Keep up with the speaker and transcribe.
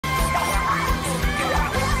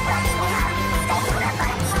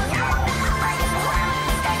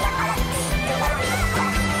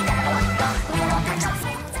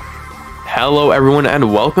Hello everyone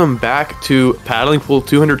and welcome back to Paddling Pool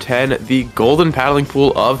 210, the golden paddling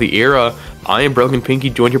pool of the era. I am Broken Pinky,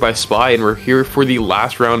 joined here by Spy, and we're here for the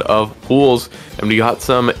last round of pools. And we got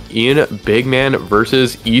some Ian BigMan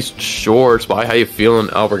versus EastShore. Spy, how you feeling?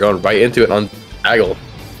 Oh, we're going right into it on Haggle.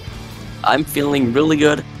 I'm feeling really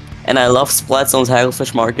good, and I love Splat Zone's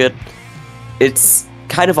Hagglefish market. It's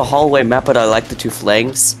kind of a hallway map, but I like the two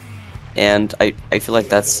flanks, and I feel like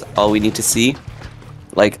that's all we need to see.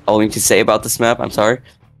 Like, all we need to say about this map, I'm sorry.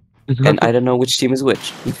 And I don't know which team is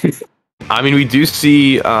which. I mean, we do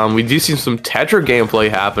see some Tetra gameplay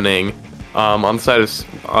happening on the side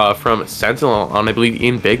of from Sentinel on, I believe,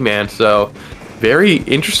 Ian BigMan. So very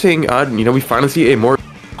interesting. We finally see a more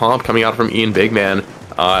comp coming out from Ian BigMan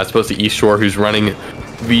as opposed to EastShore, who's running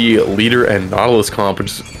the leader and Nautilus comp,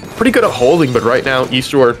 which is pretty good at holding. But right now,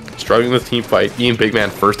 EastShore struggling with team fight. Ian BigMan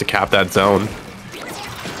first to cap that zone.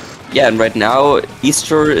 Yeah, and right now,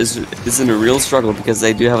 EastShore is in a real struggle because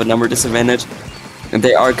they do have a number disadvantage. And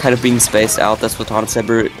they are kind of being spaced out. That's what Taunt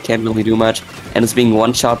Saber can't really do much. And it's being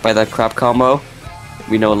one-shot by that crab combo.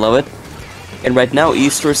 We know and love it. And right now,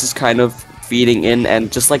 EastShore is kind of feeding in. And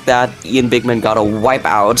just like that, Ian BigMan got a wipe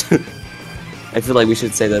out. I feel like we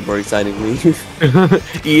should say that more excitingly.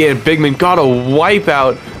 Ian BigMan got a wipe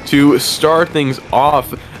out to start things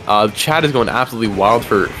off. Chad is going absolutely wild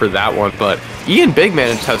for that one, but Ian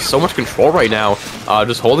BigMan just has so much control right now,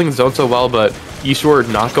 just holding the zone so well, but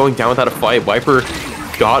EastShore not going down without a fight. Wiper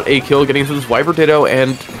got a kill getting into this Wiper Ditto,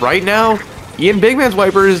 and right now, Ian BigMan's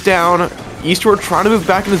Wiper is down. EastShore trying to move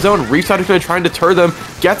back in the zone, Reefside is going to try and deter them,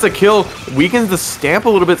 gets a kill, weakens the Stamp a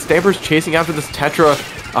little bit. Stamper's chasing after this Tetra.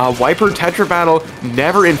 Wiper Tetra battle,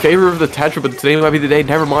 never in favor of the Tetra, but today might be the day.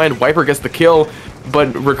 Never mind, Wiper gets the kill.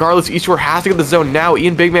 But regardless, EastShore has to get the zone now.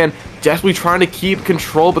 Ian BigMan desperately trying to keep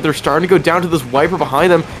control, but they're starting to go down to this Wiper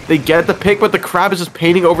behind them. They get the pick, but the crab is just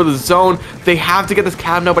painting over the zone. They have to get this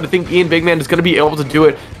cab now, but I think Ian BigMan is going to be able to do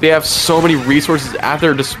it. They have so many resources at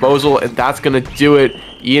their disposal, and that's going to do it.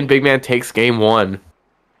 Ian BigMan takes game one.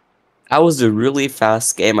 That was a really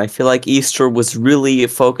fast game. I feel like EastShore was really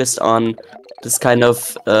focused on just kind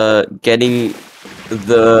of getting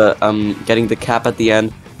the cap at the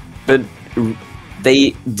end, but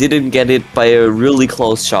they didn't get it by a really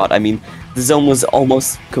close shot. I mean, the zone was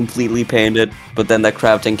almost completely painted, but then that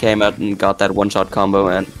crab tank came out and got that one-shot combo,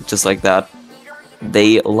 and just like that,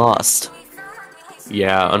 they lost.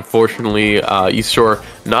 Yeah, unfortunately, EastShore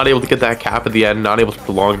not able to get that cap at the end, not able to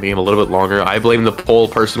prolong the game a little bit longer. I blame the poll,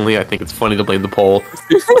 personally. I think it's funny to blame the poll.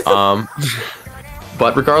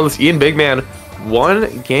 But regardless, Ian BigMan,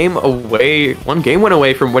 one game went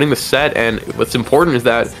away from winning the set, and what's important is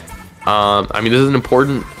that I mean, this is an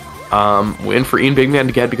important win for Ian BigMan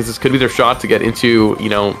to get, because this could be their shot to get into,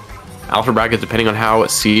 alpha brackets depending on how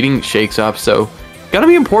seeding shakes up. So, gonna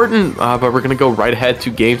be important, but we're gonna go right ahead to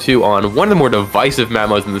game two on one of the more divisive map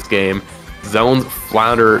modes in this game, Zone's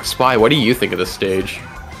Flounder. Spy, what do you think of this stage?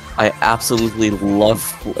 I absolutely love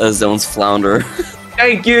Zone's Flounder.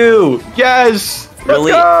 Thank you! Yes!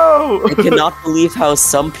 Really, let's go! I cannot believe how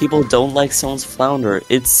some people don't like Zone's Flounder.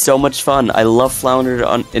 It's so much fun. I love Flounder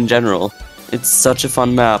in general. It's such a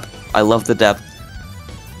fun map. I love the depth.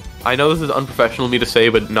 I know this is unprofessional of me to say,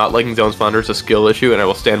 but not liking Zone's Flounder is a skill issue, and I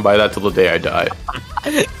will stand by that till the day I die.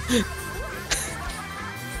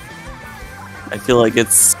 I feel like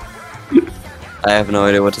it's... I have no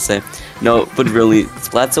idea what to say. No, but really,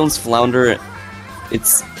 Splat Zone's Flounder,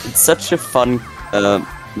 it's such a fun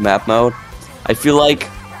map mode. I feel like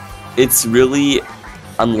it's really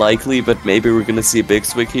unlikely, but maybe we're gonna see a big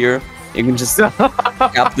swig here. You can just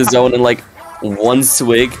cap the zone in like one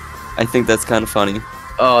swig. I think that's kind of funny.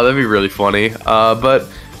 Oh, that'd be really funny. But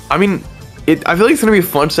I mean, I feel like it's gonna be a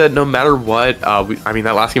fun set no matter what. I mean,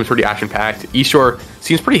 that last game was pretty action-packed. EastShore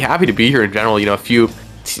seems pretty happy to be here in general. A few of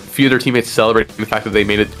their teammates celebrating the fact that they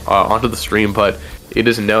made it onto the stream, but it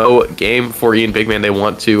is no game for Ian BigMan. They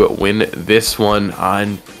want to win this one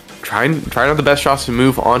and try and have the best shots to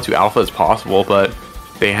move on to alpha as possible, but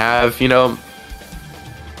they have, they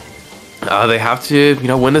have to,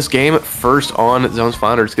 win this game first on Zone's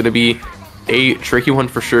Flounder. It's going to be a tricky one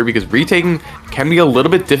for sure, because retaking can be a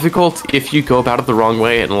little bit difficult if you go about it the wrong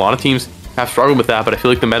way, and a lot of teams have struggled with that, but I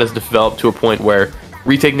feel like the meta has developed to a point where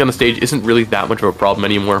retaking on the stage isn't really that much of a problem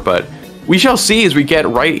anymore. But we shall see as we get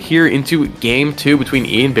right here into game two between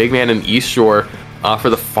Ian BigMan and EastShore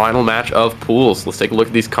for the final match of pools. Let's take a look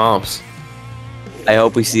at these comps. I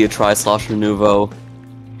hope we see a Tri-Slosher Nouveau.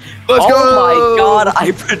 Let's go! Oh my god,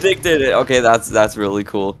 I predicted it. Okay, that's really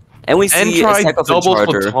cool. And we see a second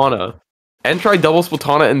Charger. Try double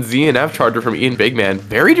Splatana and ZNF Charger from Ian BigMan.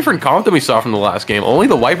 Very different comp than we saw from the last game. Only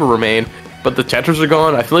the Wiper remain. but the Tetras are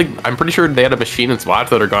gone. I feel like I'm pretty sure they had a Machine and Splash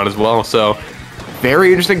that are gone as well. So very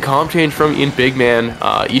interesting comp change from Ian BigMan.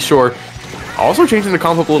 EastShore also changing the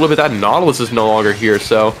comp up a little bit. That Nautilus is no longer here,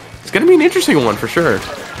 so it's going to be an interesting one for sure.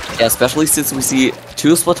 Yeah, especially since we see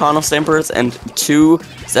 2 Splatano Stampers and 2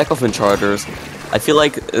 Zekofin Chargers. I feel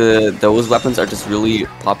like those weapons are just really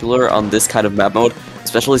popular on this kind of map mode,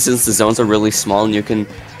 especially since the zones are really small and you can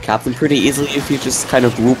cap them pretty easily if you just kind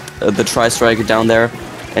of loop the Tri-Striker down there,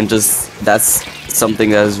 and that's something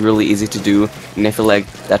that is really easy to do, and I feel like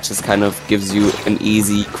that just kind of gives you an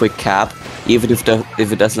easy, quick cap, even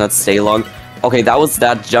if it does not stay long. Okay, that was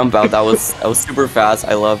that jump out. That was super fast.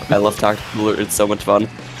 I love Tactical. It's so much fun.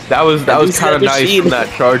 That was kind of nice from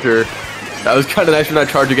that Charger. That was kind of nice from that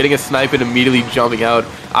Charger, getting a snipe and immediately jumping out.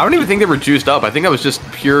 I don't even think they were juiced up. I think that was just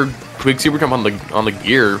pure quick super jump on the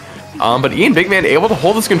gear. But Ian BigMan able to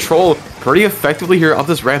hold this control pretty effectively here up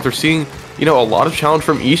this ramp. They're seeing, you know, a lot of challenge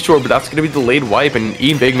from EastShore, but that's going to be delayed wipe, and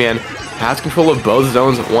Ian BigMan has control of both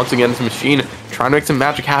zones once again. This Machine trying to make some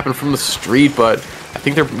magic happen from the street, but I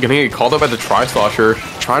think they're going to get called out by the Tri-Slosher,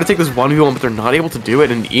 trying to take this 1v1, but they're not able to do it,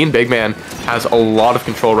 and Ian BigMan has a lot of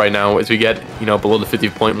control right now as we get, you know, below the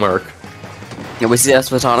 50-point mark. Yeah, we see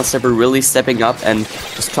Splatana Stepper really stepping up and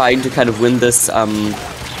just trying to kind of win this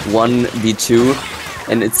 1v2,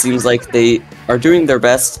 and it seems like they are doing their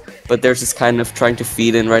best, but they're just kind of trying to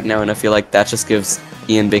feed in right now, and I feel like that just gives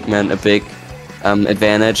Ian BigMan a big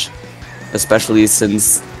advantage, especially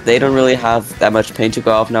since they don't really have that much paint to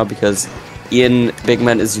go off now, because Ian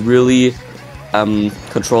BigMan is really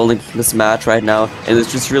controlling this match right now, and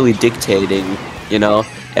it's just really dictating, you know,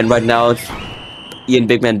 and right now Ian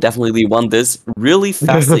BigMan definitely won this really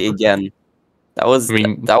fastly again. That was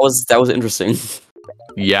interesting.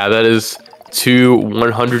 Yeah, that is 2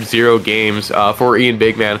 100-0 games for Ian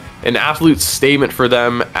BigMan. An absolute statement for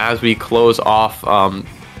them as we close off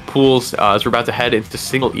pools as we're about to head into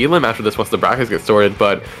single elim after this once the brackets get sorted.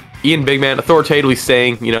 But Ian BigMan authoritatively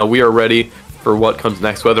saying, you know, we are ready for what comes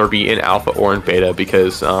next, whether it be in alpha or in beta,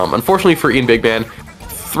 because unfortunately for Ian BigMan,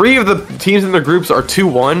 3 of the teams in their groups are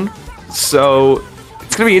 2-1, so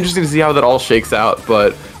it's going to be interesting to see how that all shakes out.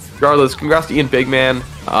 But regardless, congrats to Ian BigMan.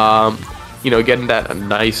 You know, getting that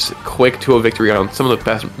nice, quick 2-0 victory on some of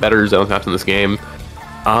the better zones maps in this game.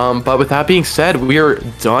 But with that being said, we are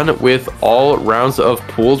done with all rounds of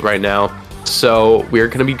pools right now. So we're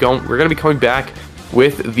gonna be coming back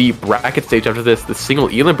with the bracket stage after this, the single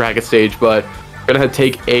elim bracket stage. But we're gonna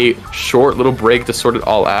take a short little break to sort it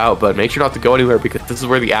all out. But make sure not to go anywhere, because this is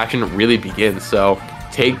where the action really begins. So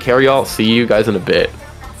take care, y'all. See you guys in a bit.